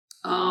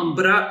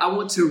But I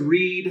want to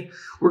read,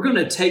 we're going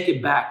to take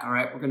it back, all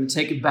right? We're going to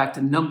take it back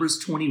to Numbers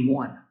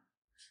 21.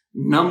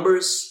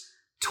 Numbers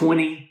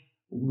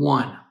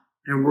 21.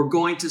 And we're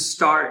going to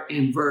start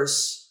in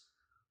verse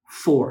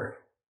 4.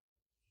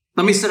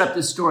 Let me set up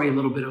this story a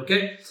little bit,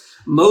 okay?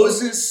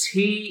 Moses,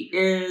 he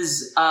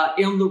is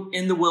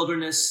in the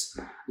wilderness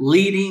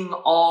leading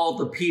all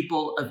the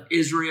people of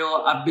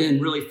Israel. I've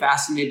been really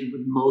fascinated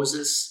with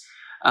Moses.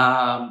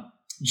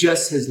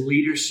 Just his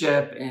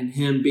leadership and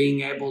him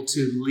being able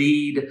to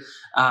lead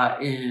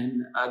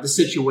in the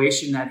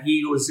situation that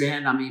he was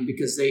in. I mean,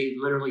 because they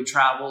literally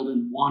traveled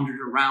and wandered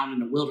around in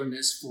the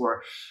wilderness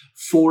for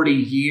 40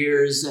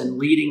 years and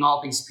leading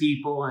all these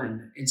people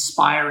and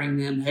inspiring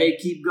them. Hey,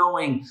 keep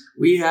going.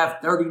 We have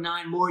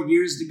 39 more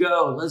years to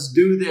go. Let's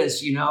do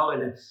this,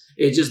 and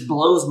it just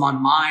blows my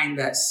mind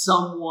that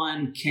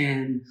someone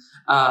can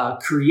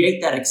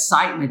create that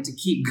excitement to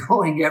keep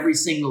going every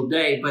single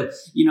day. But,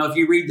 if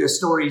you read their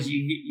stories,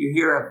 you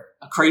hear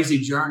a crazy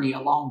journey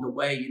along the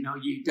way.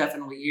 You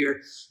definitely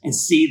hear and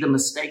see the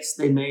mistakes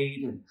they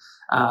made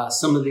and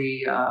some of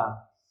the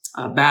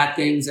bad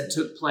things that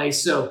took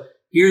place. So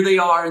here they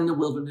are in the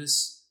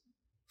wilderness,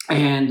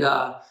 and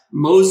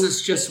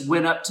Moses just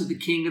went up to the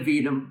king of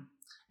Edom,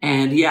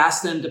 and he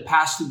asked them to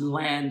pass through the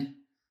land.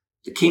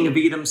 The king of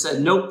Edom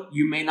said, nope,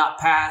 you may not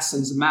pass.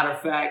 And as a matter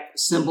of fact,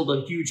 assembled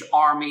a huge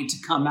army to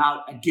come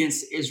out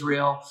against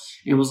Israel.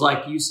 And was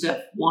like, you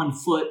step 1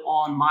 foot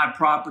on my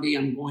property,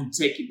 I'm going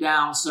to take you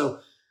down.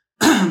 So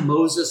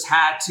Moses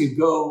had to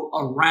go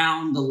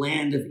around the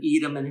land of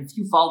Edom. And if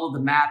you follow the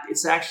map,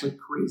 it's actually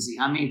crazy.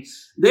 I mean,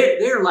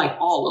 they're like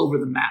all over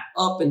the map,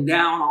 up and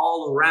down,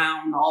 all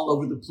around, all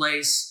over the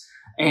place.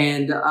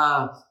 And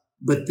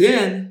but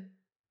then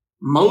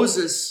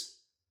Moses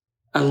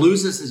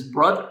loses his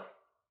brother.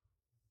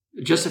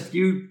 Just a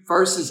few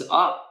verses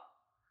up,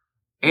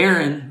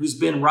 Aaron, who's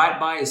been right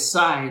by his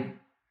side,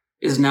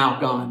 is now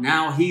gone.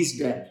 Now he's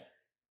dead.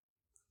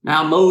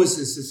 Now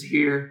Moses is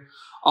here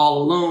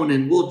all alone.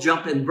 And we'll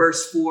jump in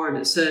verse 4, and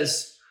it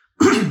says,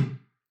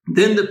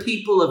 Then the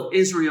people of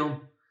Israel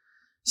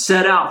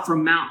set out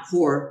from Mount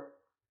Hor.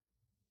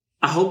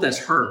 I hope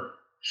that's her.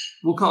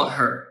 We'll call it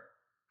her.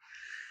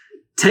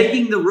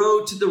 Taking the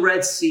road to the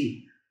Red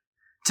Sea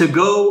to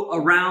go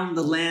around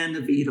the land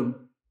of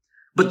Edom.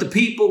 But the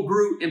people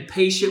grew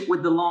impatient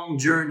with the long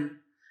journey,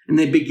 and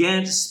they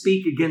began to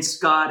speak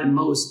against God and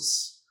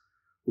Moses.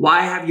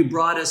 Why have you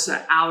brought us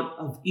out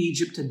of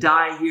Egypt to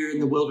die here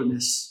in the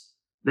wilderness?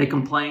 They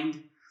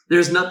complained.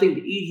 There's nothing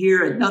to eat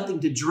here and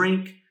nothing to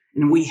drink,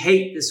 and we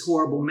hate this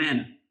horrible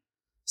manna.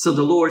 So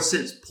the Lord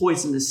sent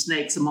poisonous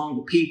snakes among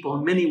the people,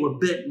 and many were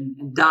bitten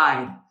and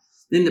died.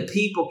 Then the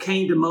people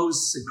came to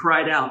Moses and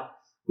cried out,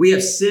 we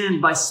have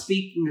sinned by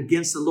speaking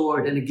against the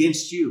Lord and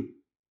against you.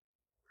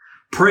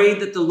 Pray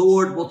that the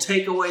Lord will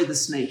take away the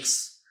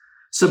snakes.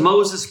 So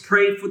Moses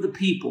prayed for the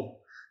people.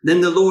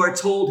 Then the Lord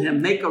told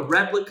him, make a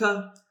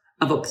replica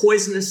of a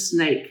poisonous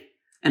snake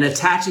and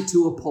attach it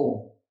to a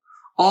pole.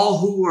 All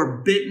who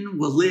are bitten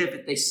will live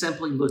if they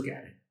simply look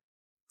at it.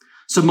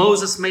 So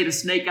Moses made a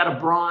snake out of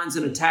bronze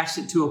and attached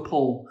it to a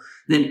pole.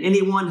 Then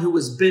anyone who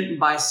was bitten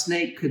by a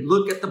snake could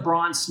look at the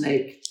bronze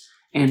snake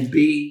and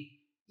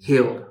be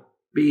healed.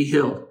 Be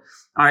healed.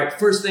 All right,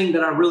 first thing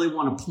that I really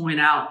want to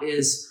point out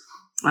is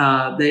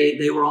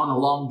they were on a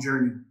long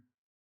journey.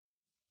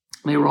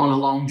 They were on a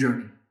long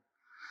journey.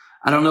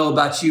 I don't know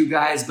about you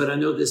guys, but I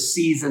know this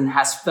season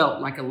has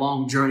felt like a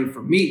long journey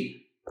for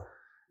me.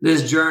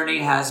 This journey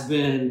has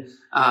been,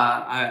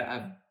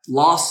 I've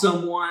lost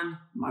someone,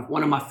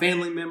 one of my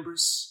family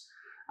members.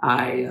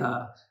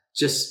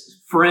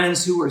 Just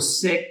friends who are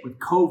sick with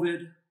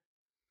COVID.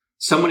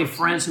 So many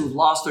friends who have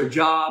lost their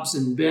jobs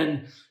and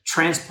been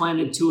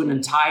transplanted to an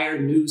entire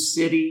new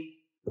city,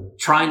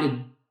 trying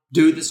to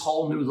do this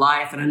whole new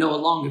life. And I know a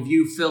lot of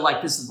you feel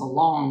like this is a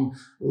long,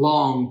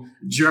 long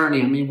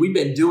journey. I mean, we've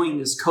been doing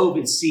this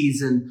COVID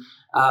season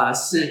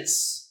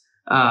since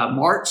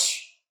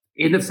March,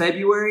 end of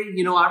February.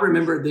 I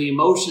remember the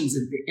emotions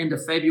at the end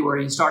of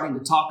February and starting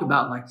to talk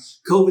about like,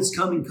 COVID's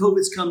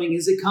coming.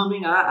 Is it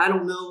coming? I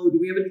don't know. Do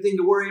we have anything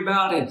to worry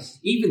about? And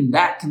even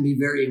that can be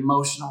very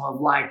emotional of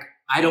like,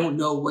 I don't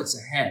know what's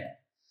ahead.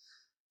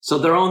 So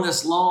they're on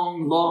this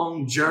long,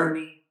 long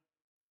journey.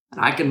 And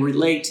I can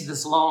relate to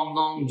this long,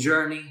 long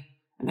journey.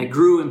 And they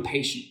grew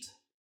impatient.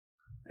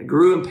 I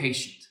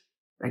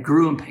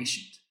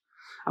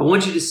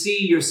want you to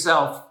see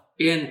yourself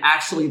in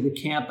actually the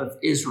camp of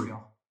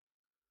Israel.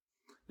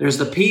 There's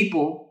the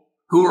people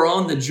who are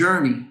on the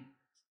journey.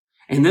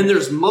 And then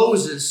there's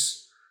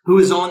Moses, who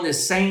is on the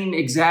same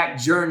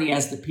exact journey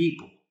as the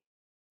people.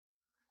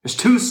 There's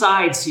two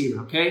sides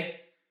here, okay?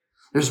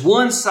 There's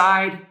one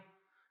side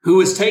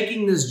who is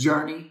taking this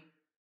journey,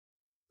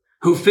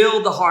 who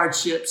feel the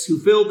hardships, who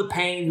feel the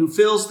pain, who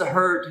feels the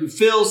hurt, who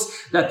feels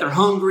that they're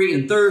hungry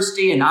and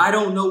thirsty, and I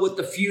don't know what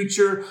the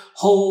future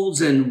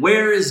holds, and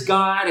where is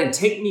God, and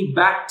take me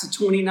back to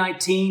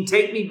 2019,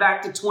 take me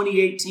back to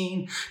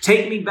 2018,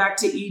 take me back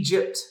to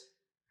Egypt.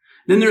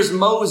 Then there's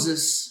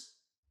Moses,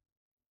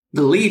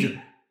 the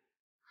leader.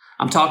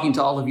 I'm talking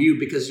to all of you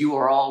because you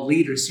are all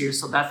leaders here.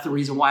 So that's the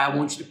reason why I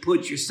want you to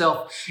put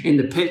yourself in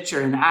the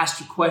picture and ask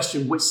the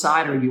question, which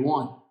side are you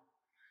on?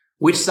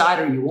 Which side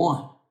are you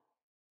on?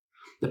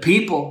 The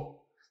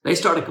people, they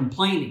started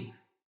complaining.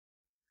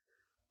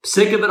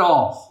 Sick of it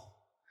all.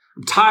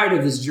 I'm tired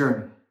of this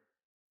journey.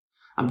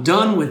 I'm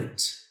done with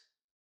it.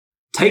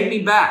 Take me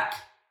back.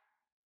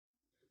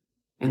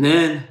 And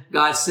then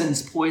God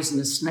sends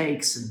poisonous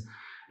snakes, and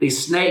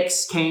these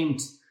snakes came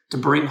to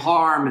bring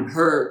harm and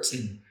hurt,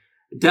 and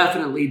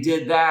definitely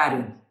did that.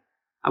 And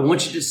I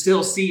want you to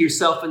still see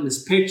yourself in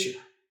this picture.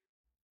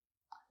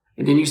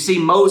 And then you see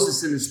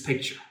Moses in this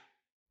picture.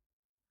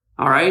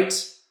 All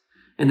right?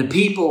 And the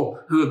people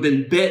who have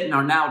been bitten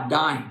are now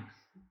dying.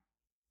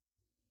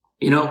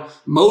 You know,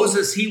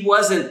 Moses, he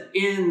wasn't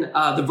in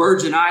the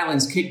Virgin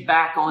Islands, kicked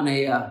back on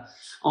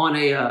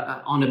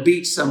a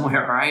beach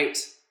somewhere, right?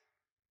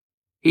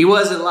 He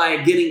wasn't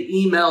like getting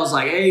emails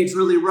like, hey, it's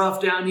really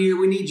rough down here.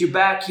 We need you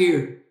back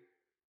here.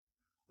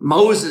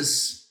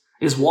 Moses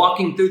is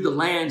walking through the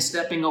land,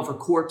 stepping over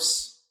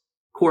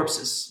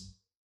corpses.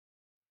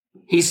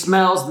 He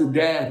smells the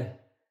dead.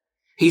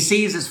 He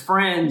sees his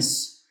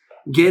friends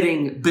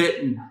getting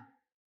bitten.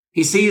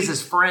 He sees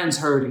his friends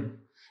hurting.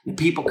 And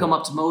people come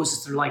up to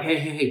Moses. They're like,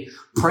 hey,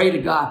 pray to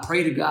God,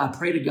 pray to God,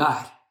 pray to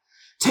God.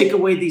 Take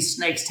away these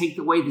snakes, take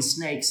away the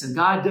snakes. And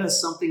God does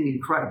something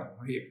incredible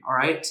here, all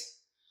right?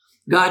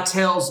 God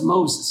tells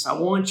Moses, I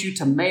want you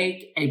to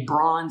make a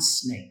bronze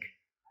snake.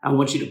 I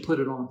want you to put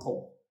it on a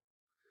pole.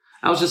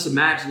 I was just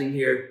imagining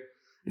here,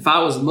 if I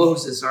was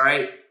Moses, all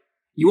right,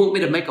 you want me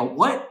to make a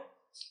what?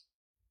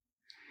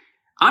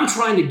 I'm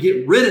trying to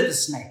get rid of the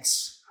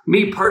snakes.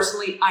 Me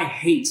personally, I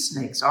hate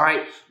snakes, all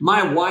right?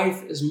 My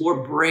wife is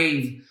more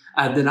brave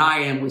than I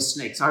am with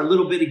snakes. Our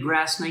little bitty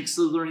grass snake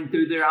slithering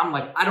through there, I'm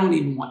like, I don't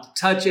even want to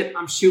touch it.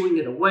 I'm shooing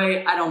it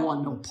away. I don't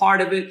want no part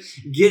of it.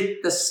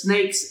 Get the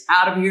snakes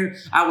out of here.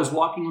 I was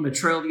walking on the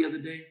trail the other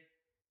day,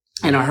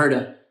 and I heard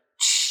a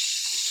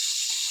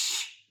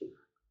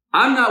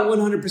I'm not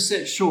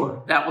 100%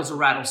 sure that was a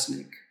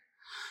rattlesnake,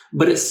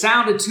 but it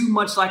sounded too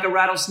much like a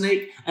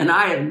rattlesnake, and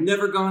I have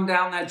never gone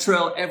down that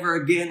trail ever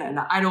again, and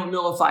I don't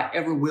know if I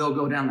ever will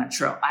go down that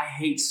trail. I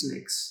hate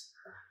snakes.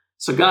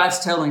 So God's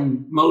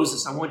telling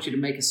Moses, I want you to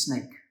make a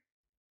snake,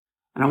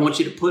 and I want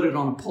you to put it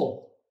on a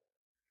pole.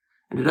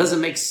 And it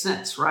doesn't make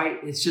sense, right?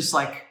 It's just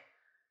like,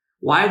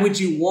 why would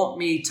you want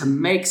me to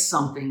make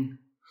something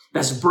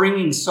that's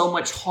bringing so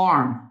much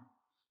harm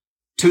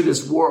to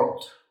this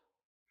world?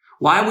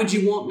 Why would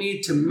you want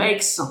me to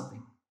make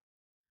something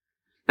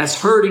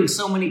that's hurting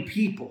so many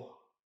people?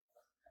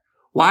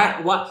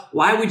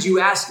 Why would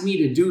you ask me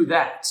to do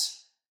that?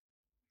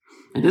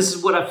 And this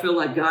is what I feel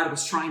like God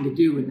was trying to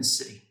do in this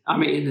city.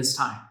 In this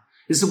time.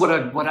 This is what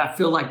I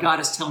feel like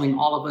God is telling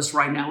all of us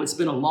right now. It's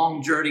been a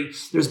long journey.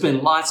 There's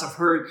been lots of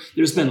hurt.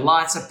 There's been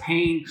lots of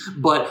pain.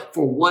 But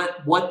for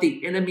what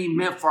the enemy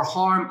meant for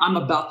harm, I'm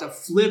about to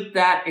flip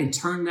that and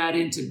turn that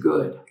into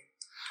good.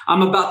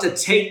 I'm about to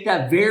take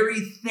that very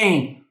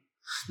thing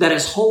that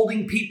is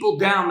holding people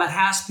down, that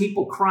has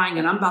people crying,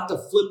 and I'm about to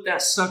flip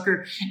that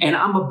sucker, and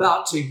I'm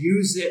about to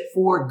use it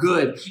for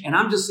good. And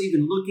I'm just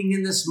even looking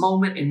in this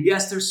moment, and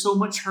yes, there's so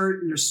much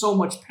hurt, and there's so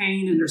much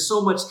pain, and there's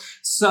so much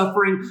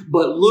suffering,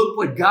 but look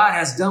what God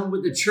has done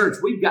with the church.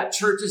 We've got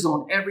churches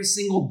on every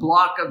single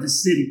block of the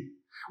city.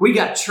 We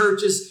got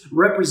churches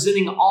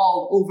representing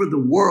all over the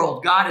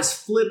world. God is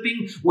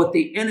flipping what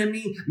the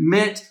enemy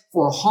meant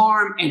for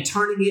harm and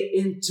turning it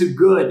into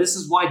good. This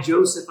is why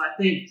Joseph,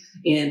 I think,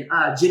 in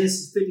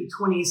Genesis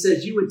 50:20, he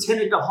says, you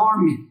intended to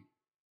harm me,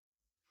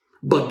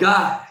 but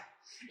God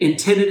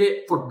intended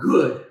it for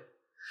good,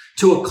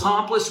 to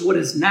accomplish what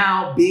is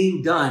now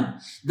being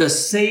done, the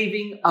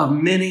saving of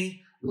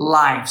many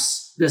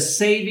lives. The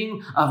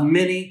saving of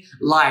many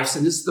lives.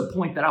 And this is the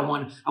point that I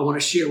want to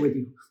share with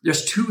you.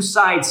 There's two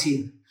sides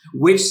here.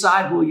 Which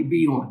side will you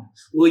be on?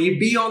 Will you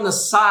be on the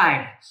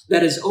side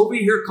that is over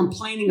here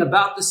complaining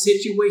about the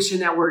situation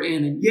that we're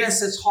in? And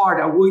yes, it's hard.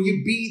 Or will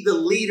you be the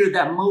leader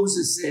that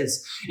Moses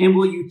is? And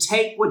will you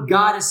take what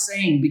God is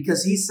saying?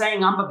 Because he's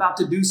saying, I'm about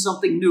to do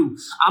something new.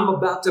 I'm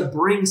about to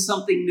bring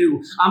something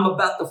new. I'm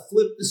about to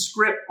flip the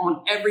script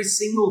on every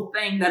single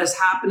thing that is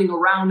happening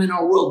around in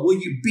our world.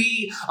 Will you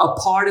be a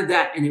part of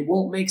that? And it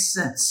won't make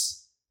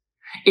sense.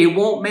 It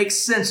won't make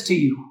sense to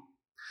you.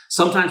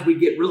 Sometimes we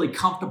get really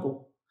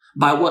comfortable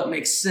by what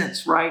makes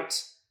sense,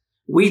 right?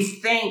 We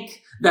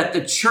think that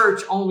the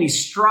church only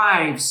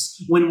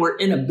strives when we're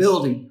in a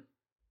building.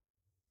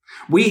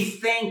 We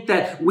think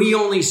that we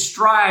only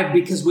strive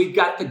because we've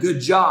got the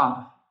good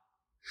job.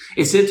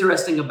 It's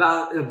interesting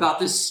about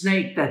this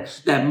snake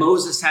that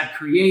Moses had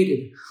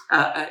created.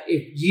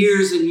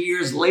 Years and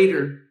years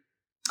later,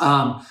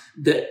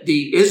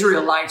 the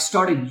Israelites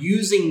started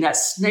using that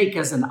snake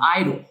as an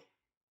idol.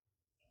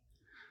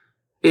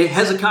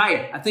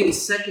 Hezekiah, I think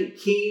it's 2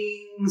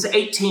 Kings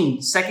 18,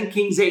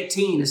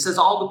 it says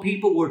all the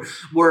people were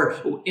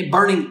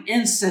burning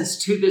incense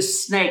to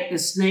this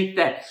snake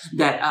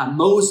that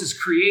Moses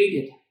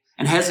created.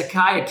 And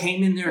Hezekiah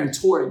came in there and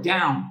tore it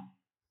down.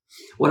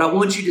 What I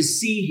want you to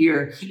see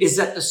here is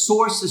that the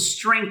source of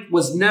strength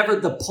was never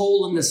the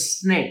pole and the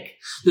snake.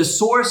 The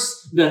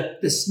source,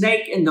 the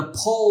snake and the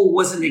pole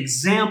was an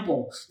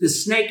example. The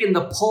snake and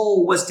the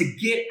pole was to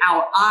get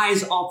our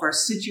eyes off our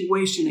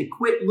situation and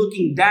quit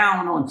looking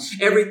down on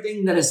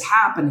everything that is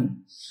happening.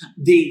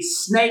 The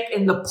snake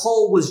and the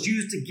pole was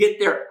used to get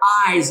their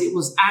eyes. It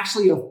was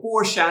actually a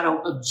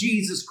foreshadow of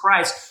Jesus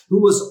Christ,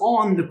 who was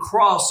on the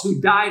cross, who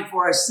died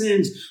for our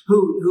sins,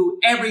 who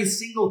every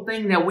single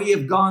thing that we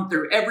have gone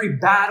through, every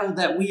battle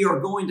that we are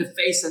going to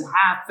face and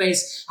have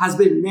faced has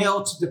been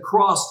nailed to the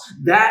cross.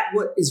 That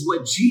is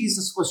what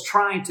Jesus was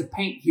trying to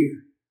paint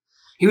here.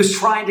 He was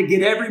trying to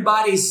get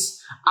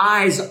everybody's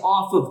eyes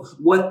off of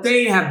what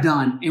they have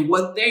done and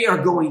what they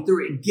are going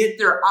through and get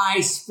their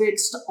eyes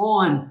fixed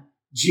on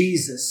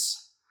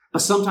Jesus.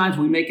 But sometimes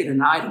we make it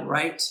an idol,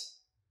 right?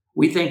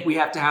 We think we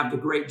have to have the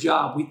great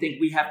job. We think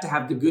we have to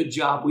have the good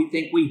job. We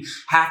think we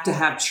have to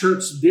have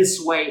church this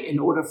way in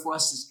order for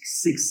us to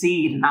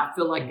succeed. And I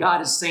feel like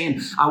God is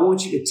saying, I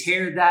want you to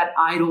tear that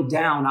idol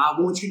down. I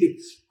want you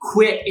to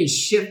quit and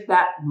shift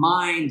that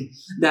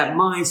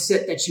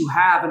mindset that you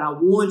have. And I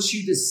want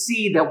you to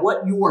see that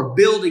what you are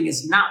building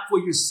is not for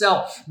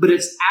yourself, but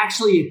it's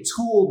actually a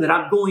tool that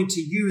I'm going to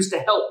use to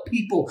help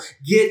people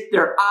get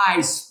their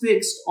eyes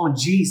fixed on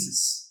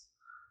Jesus.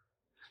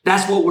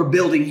 That's what we're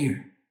building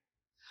here.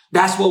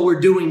 That's what we're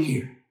doing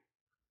here.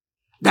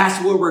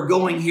 That's where we're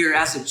going here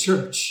as a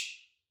church.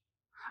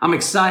 I'm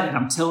excited.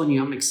 I'm telling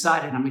you, I'm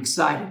excited. I'm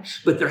excited.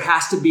 But there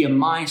has to be a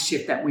mind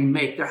shift that we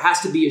make. There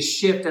has to be a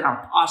shift in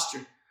our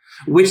posture.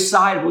 Which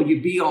side will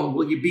you be on?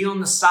 Will you be on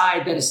the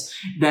side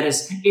that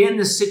is in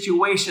the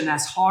situation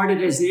as hard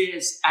as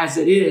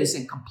it is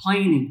and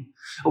complaining?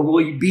 Or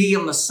will you be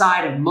on the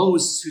side of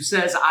Moses, who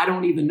says, I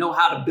don't even know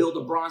how to build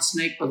a bronze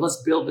snake, but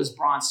let's build this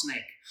bronze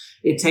snake.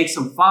 It takes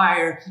some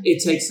fire.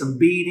 It takes some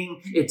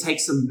beating. It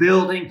takes some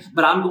building,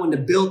 but I'm going to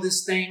build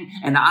this thing.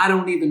 And I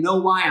don't even know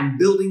why I'm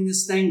building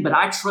this thing, but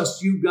I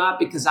trust you, God,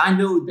 because I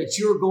know that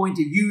you're going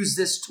to use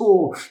this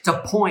tool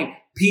to point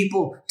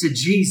people to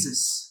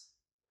Jesus.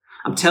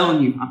 I'm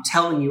telling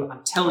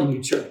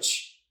you,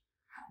 church,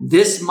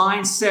 this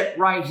mindset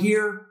right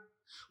here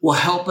will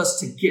help us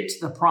to get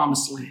to the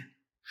promised land.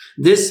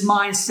 This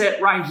mindset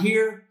right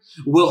here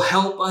will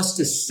help us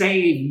to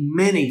save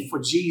many for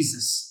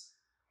Jesus.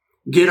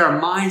 Get our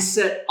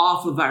mindset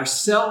off of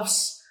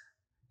ourselves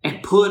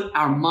and put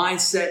our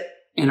mindset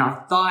and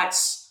our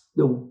thoughts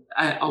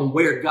on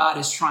where God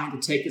is trying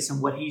to take us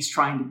and what He's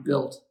trying to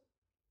build.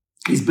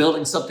 He's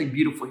building something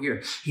beautiful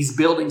here. He's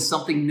building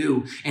something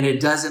new, and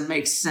it doesn't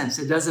make sense.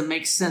 It doesn't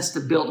make sense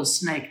to build a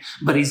snake,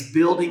 but He's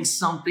building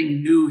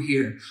something new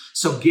here.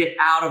 So get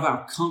out of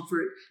our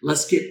comfort.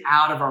 Let's get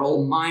out of our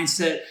old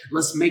mindset.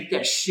 Let's make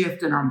that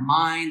shift in our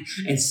mind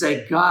and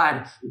say,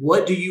 God,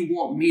 what do you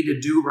want me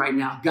to do right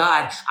now?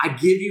 God, I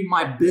give you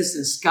my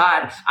business.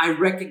 God, I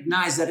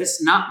recognize that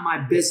it's not my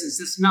business.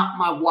 It's not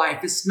my wife.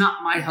 It's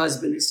not my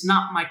husband. It's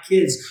not my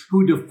kids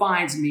who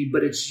defines me,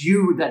 but it's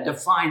you that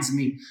defines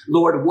me.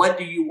 Lord, what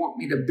do you want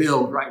me to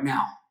build right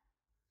now?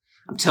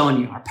 I'm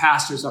telling you, our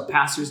pastors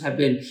have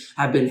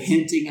been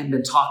hinting and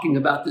been talking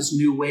about this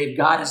new wave.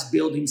 God is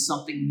building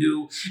something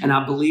new, and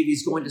I believe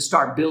He's going to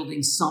start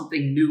building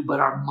something new, but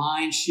our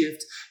mindset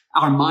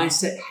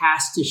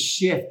has to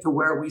shift to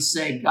where we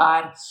say,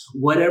 God,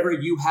 whatever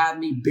you have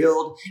me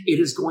build, it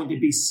is going to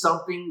be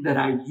something that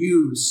I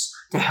use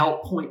to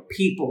help point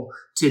people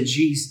to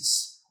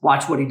Jesus.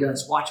 Watch what He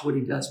does. Watch what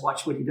He does.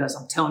 Watch what He does.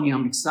 I'm telling you,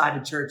 I'm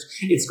excited, church.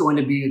 It's going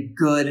to be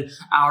good.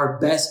 Our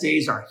best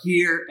days are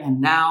here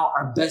and now.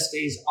 Our best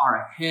days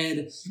are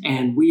ahead,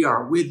 and we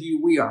are with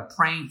you. We are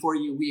praying for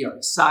you. We are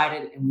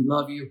excited, and we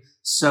love you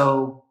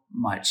so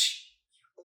much.